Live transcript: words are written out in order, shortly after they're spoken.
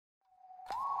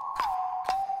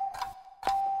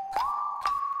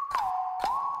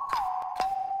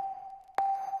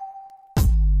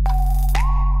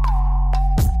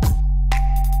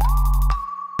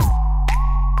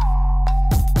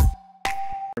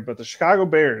but the Chicago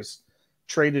Bears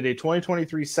traded a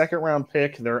 2023 second-round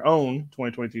pick, their own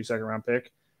 2022 second-round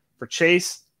pick, for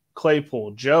Chase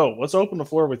Claypool. Joe, let's open the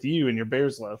floor with you and your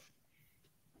Bears love.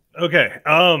 Okay.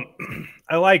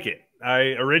 I like it.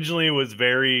 I originally was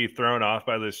very thrown off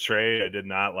by this trade. I did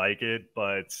not like it,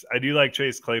 but I do like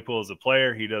Chase Claypool as a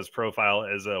player. He does profile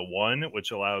as a 1,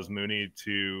 which allows Mooney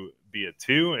to be a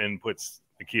 2 and puts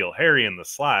N'Keal Harry in the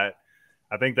slot.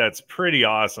 I think that's pretty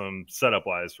awesome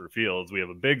setup-wise for Fields. We have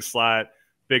a big slot,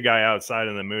 big guy outside,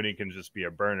 and then Mooney can just be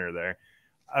a burner there.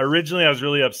 Originally, I was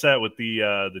really upset with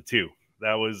the 2.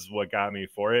 That was what got me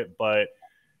for it, but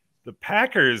the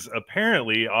Packers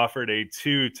apparently offered a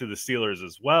 2 to the Steelers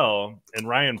as well, and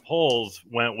Ryan Poles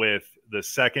went with the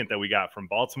second that we got from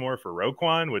Baltimore for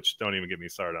Roquan, which don't even get me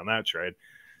started on that trade.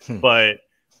 But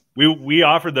we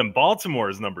offered them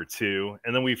Baltimore's number 2,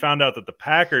 and then we found out that the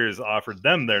Packers offered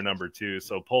them their number 2.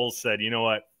 So Poles said, you know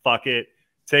what, fuck it,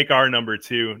 take our number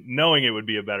 2, knowing it would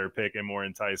be a better pick and more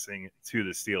enticing to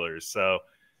the Steelers. So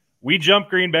we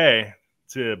jumped Green Bay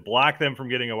to block them from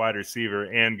getting a wide receiver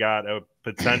and got a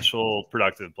potential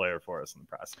productive player for us in the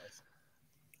process.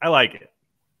 I like it.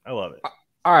 I love it.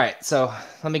 All right, so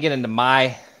let me get into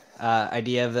my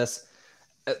idea of this.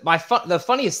 The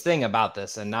funniest thing about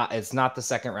this, and it's not the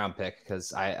second round pick,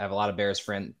 because I have a lot of Bears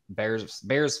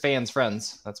fans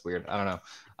friends. That's weird. I don't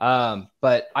know.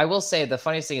 But I will say the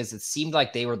funniest thing is it seemed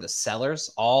like they were the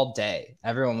sellers all day.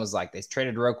 Everyone was like, they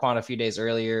traded Roquan a few days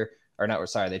earlier. Or not,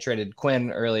 sorry, they traded Quinn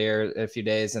earlier a few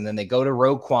days, and then they go to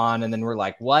Roquan, and then we're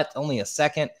like, what? Only a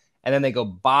second? And then they go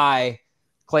buy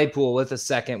Claypool with a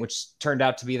second, which turned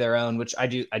out to be their own, which I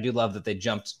do love that they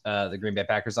jumped the Green Bay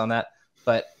Packers on that.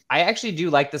 But I actually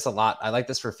do like this a lot. I like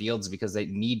this for Fields because they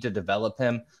need to develop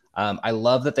him. I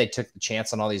love that they took the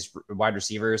chance on all these wide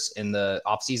receivers in the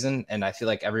offseason, and I feel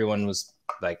like everyone was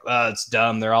like, oh, it's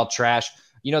dumb. They're all trash.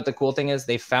 You know what the cool thing is?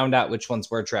 They found out which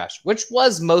ones were trash, which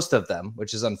was most of them,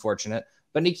 which is unfortunate.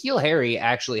 But N'Keal Harry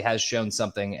actually has shown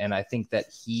something, and I think that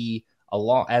he,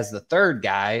 along as the third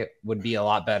guy, would be a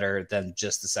lot better than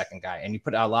just the second guy. And you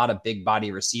put a lot of big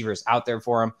body receivers out there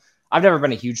for him. I've never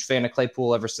been a huge fan of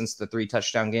Claypool ever since the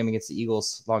 3-touchdown game against the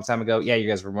Eagles a long time ago. Yeah, you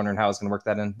guys were wondering how I was going to work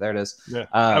that in. There it is. Yeah,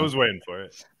 I was waiting for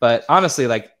it. But honestly,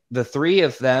 like the three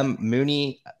of them,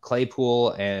 Mooney,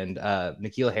 Claypool, and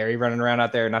N'Keal Harry running around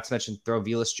out there, not to mention throw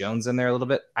Velus Jones in there a little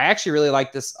bit. I actually really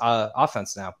like this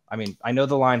offense now. I mean, I know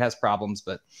the line has problems,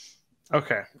 but.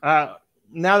 Okay. Now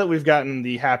that we've gotten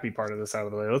the happy part of this out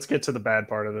of the way, let's get to the bad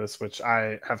part of this, which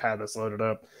I have had this loaded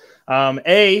up.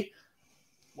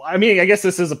 I mean, I guess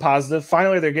this is a positive.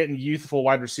 Finally, they're getting youthful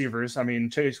wide receivers. I mean,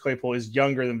 Chase Claypool is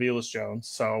younger than Velus Jones,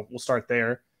 so we'll start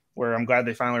there, where I'm glad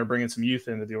they finally are bringing some youth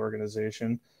into the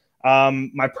organization.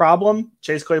 My problem,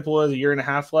 Chase Claypool has 1.5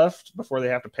 years left before they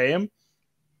have to pay him.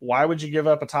 Why would you give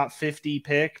up a top 50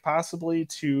 pick possibly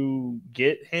to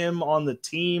get him on the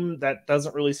team? That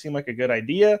doesn't really seem like a good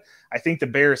idea. I think the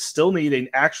Bears still need an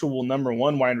actual number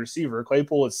 1 wide receiver.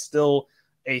 Claypool is still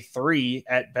a 3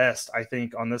 at best, I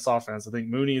think, on this offense. I think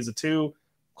Mooney is a 2,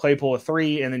 Claypool a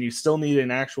 3, and then you still need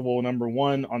an actual number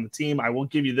 1 on the team. I will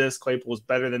give you this. Claypool is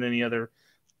better than any other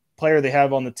player they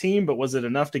have on the team, but was it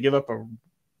enough to give up a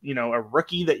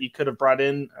rookie that you could have brought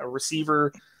in, a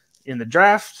receiver in the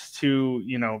draft to,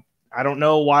 I don't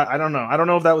know why. I don't know. I don't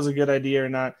know if that was a good idea or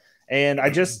not. And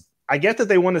I get that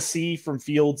they want to see from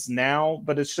Fields now,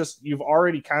 but it's just, you've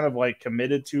already kind of like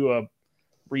committed to a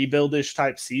rebuild-ish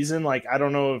type season. Like, I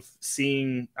don't know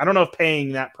if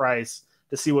paying that price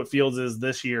to see what Fields is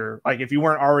this year, like if you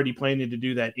weren't already planning to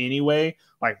do that anyway,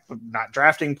 like not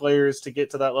drafting players to get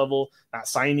to that level, not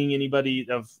signing anybody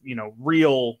of,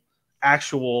 real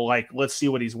actual, like, let's see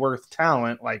what he's worth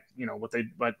talent, like,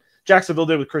 what Jacksonville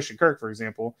did with Christian Kirk, for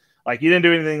example. Like, you didn't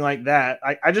do anything like that.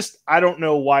 I don't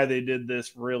know why they did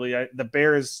this, really. The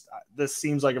Bears, this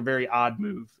seems like a very odd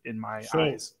move in my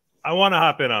eyes. I want to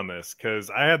hop in on this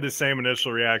because I had the same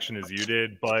initial reaction as you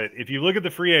did. But if you look at the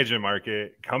free agent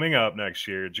market coming up next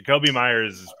year, Jacoby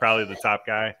Myers is probably the top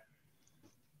guy,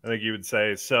 I think you would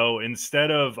say. So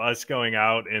instead of us going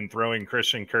out and throwing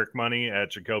Christian Kirk money at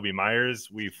Jacoby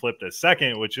Myers, we flipped a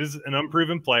second, which is an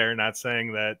unproven player, not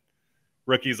saying that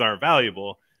rookies aren't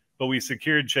valuable, but we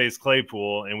secured Chase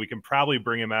Claypool, and we can probably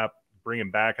bring him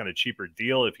back on a cheaper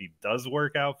deal if he does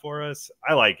work out for us.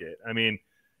 I like it. I mean,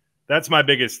 that's my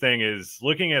biggest thing is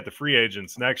looking at the free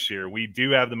agents next year. We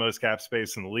do have the most cap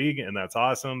space in the league, and that's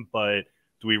awesome. But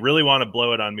do we really want to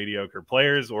blow it on mediocre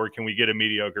players, or can we get a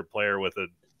mediocre player with a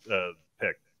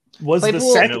pick? Was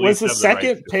the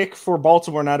second pick for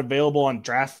Baltimore not available on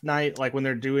draft night? Like when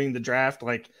they're doing the draft,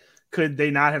 like could they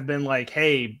not have been like,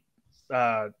 hey,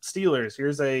 Steelers,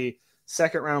 here's a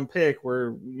second round pick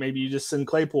where maybe you just send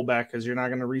Claypool back because you're not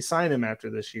going to re-sign him after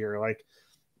this year. Like,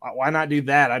 why not do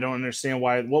that? I don't understand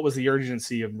why. What was the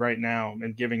urgency of right now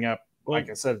and giving up? Well, like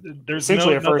I said, there's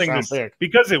essentially a first round pick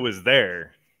because it was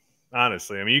there.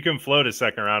 Honestly, I mean, you can float a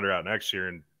second rounder out next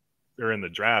year or in the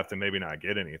draft and maybe not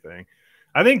get anything.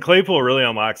 I think Claypool really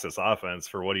unlocks this offense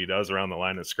for what he does around the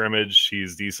line of scrimmage.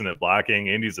 He's decent at blocking,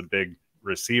 and he's a big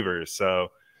receiver. So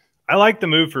I like the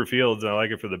move for Fields, and I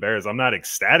like it for the Bears. I'm not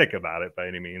ecstatic about it by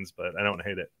any means, but I don't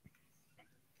hate it.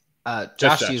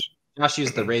 Josh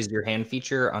used the raise your hand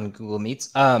feature on Google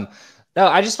Meets. No,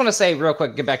 I just want to say real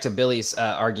quick, get back to Billy's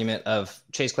argument of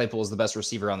Chase Claypool is the best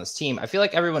receiver on this team. I feel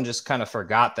like everyone just kind of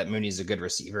forgot that Mooney's a good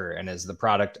receiver and is the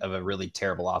product of a really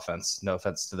terrible offense. No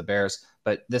offense to the Bears,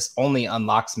 but this only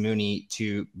unlocks Mooney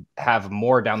to have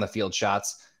more down the field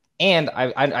shots. And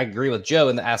I agree with Joe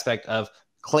in the aspect of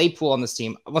Claypool on this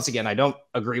team. Once again, I don't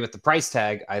agree with the price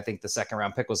tag. I think the second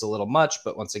round pick was a little much,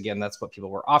 but once again, that's what people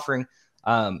were offering.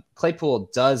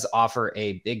 Claypool does offer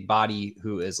a big body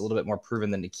who is a little bit more proven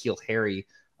than N'Keal Harry,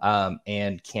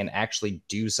 and can actually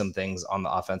do some things on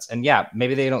the offense. And yeah,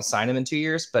 maybe they don't sign him in 2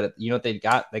 years, but you know what they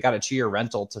got? They got a 2-year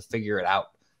rental to figure it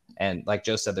out. And like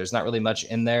Joe said, there's not really much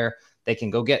in there. They can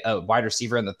go get a wide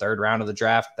receiver in the third round of the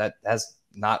draft. That has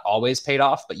not always paid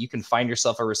off, but you can find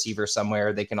yourself a receiver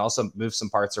somewhere. They can also move some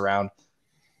parts around.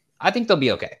 I think they'll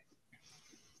be okay.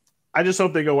 I just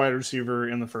hope they go wide receiver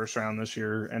in the first round this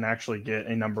year and actually get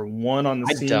a number one on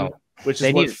the team, which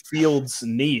is what Fields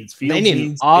needs. They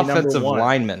need offensive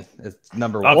lineman. It's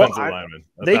number one. Offensive lineman.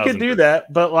 They could do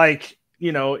that, but like,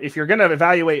 you know, if you're going to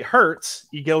evaluate Hurts,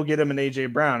 you go get him an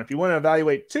AJ Brown. If you want to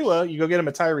evaluate Tua, you go get him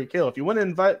a Tyreek Hill. If you want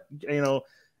to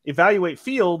evaluate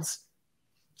Fields,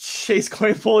 Chase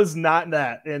Claypool is not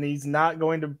that, and he's not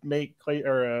going to make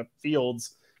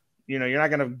Fields. You know, you're not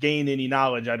going to gain any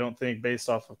knowledge, I don't think, based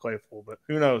off of Claypool. But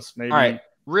who knows? Maybe. All right,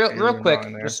 real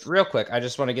quick, I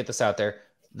just want to get this out there.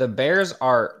 The Bears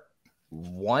are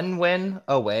 1 win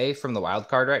away from the wild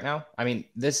card right now. I mean,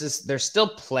 they're still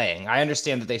playing. I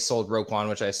understand that they sold Roquan,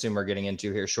 which I assume we're getting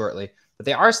into here shortly, but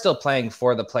they are still playing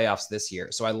for the playoffs this year.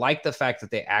 So I like the fact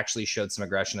that they actually showed some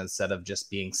aggression instead of just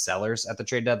being sellers at the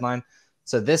trade deadline.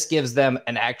 So this gives them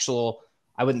an actual,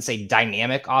 I wouldn't say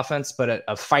dynamic offense, but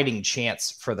a fighting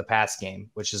chance for the pass game,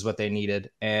 which is what they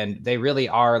needed. And they really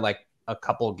are like a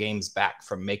couple games back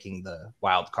from making the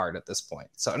wild card at this point.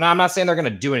 So now I'm not saying they're going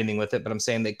to do anything with it, but I'm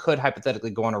saying they could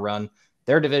hypothetically go on a run.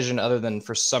 Their division, other than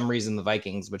for some reason the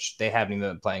Vikings, which they haven't even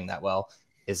been playing that well,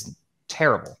 is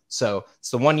terrible. So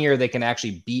it's the 1 year they can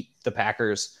actually beat the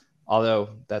Packers, although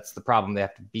that's the problem. They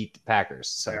have to beat the Packers.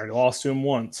 So they already lost to them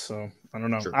once, so I don't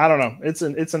know. True. I don't know. It's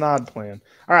an odd plan.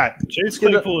 All right. Chase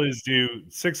Claypool is due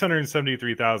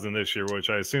 $673,000 this year, which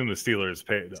I assume the Steelers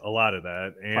paid a lot of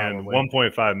that, and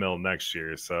 $1.5 million next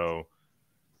year. So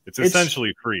it's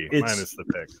essentially free minus the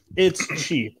pick. It's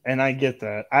cheap, and I get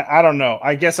that. I don't know.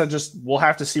 I guess we'll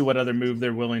have to see what other move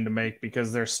they're willing to make,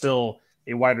 because they're still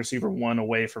a wide receiver 1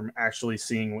 away from actually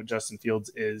seeing what Justin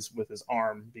Fields is with his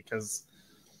arm, because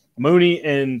Mooney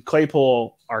and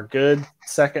Claypool are good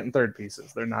second and third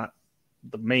pieces. They're not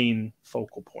the main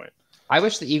focal point. I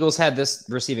wish the Eagles had this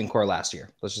receiving core last year.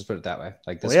 Let's just put it that way.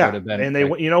 Like this would have been.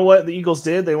 And you know what the Eagles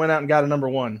did? They went out and got a number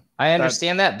 1. I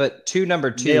understand that, but 2 number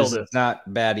 2s is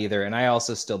not bad either. And I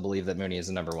also still believe that Mooney is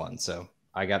a number 1. So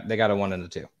they got a 1 and a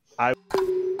 2.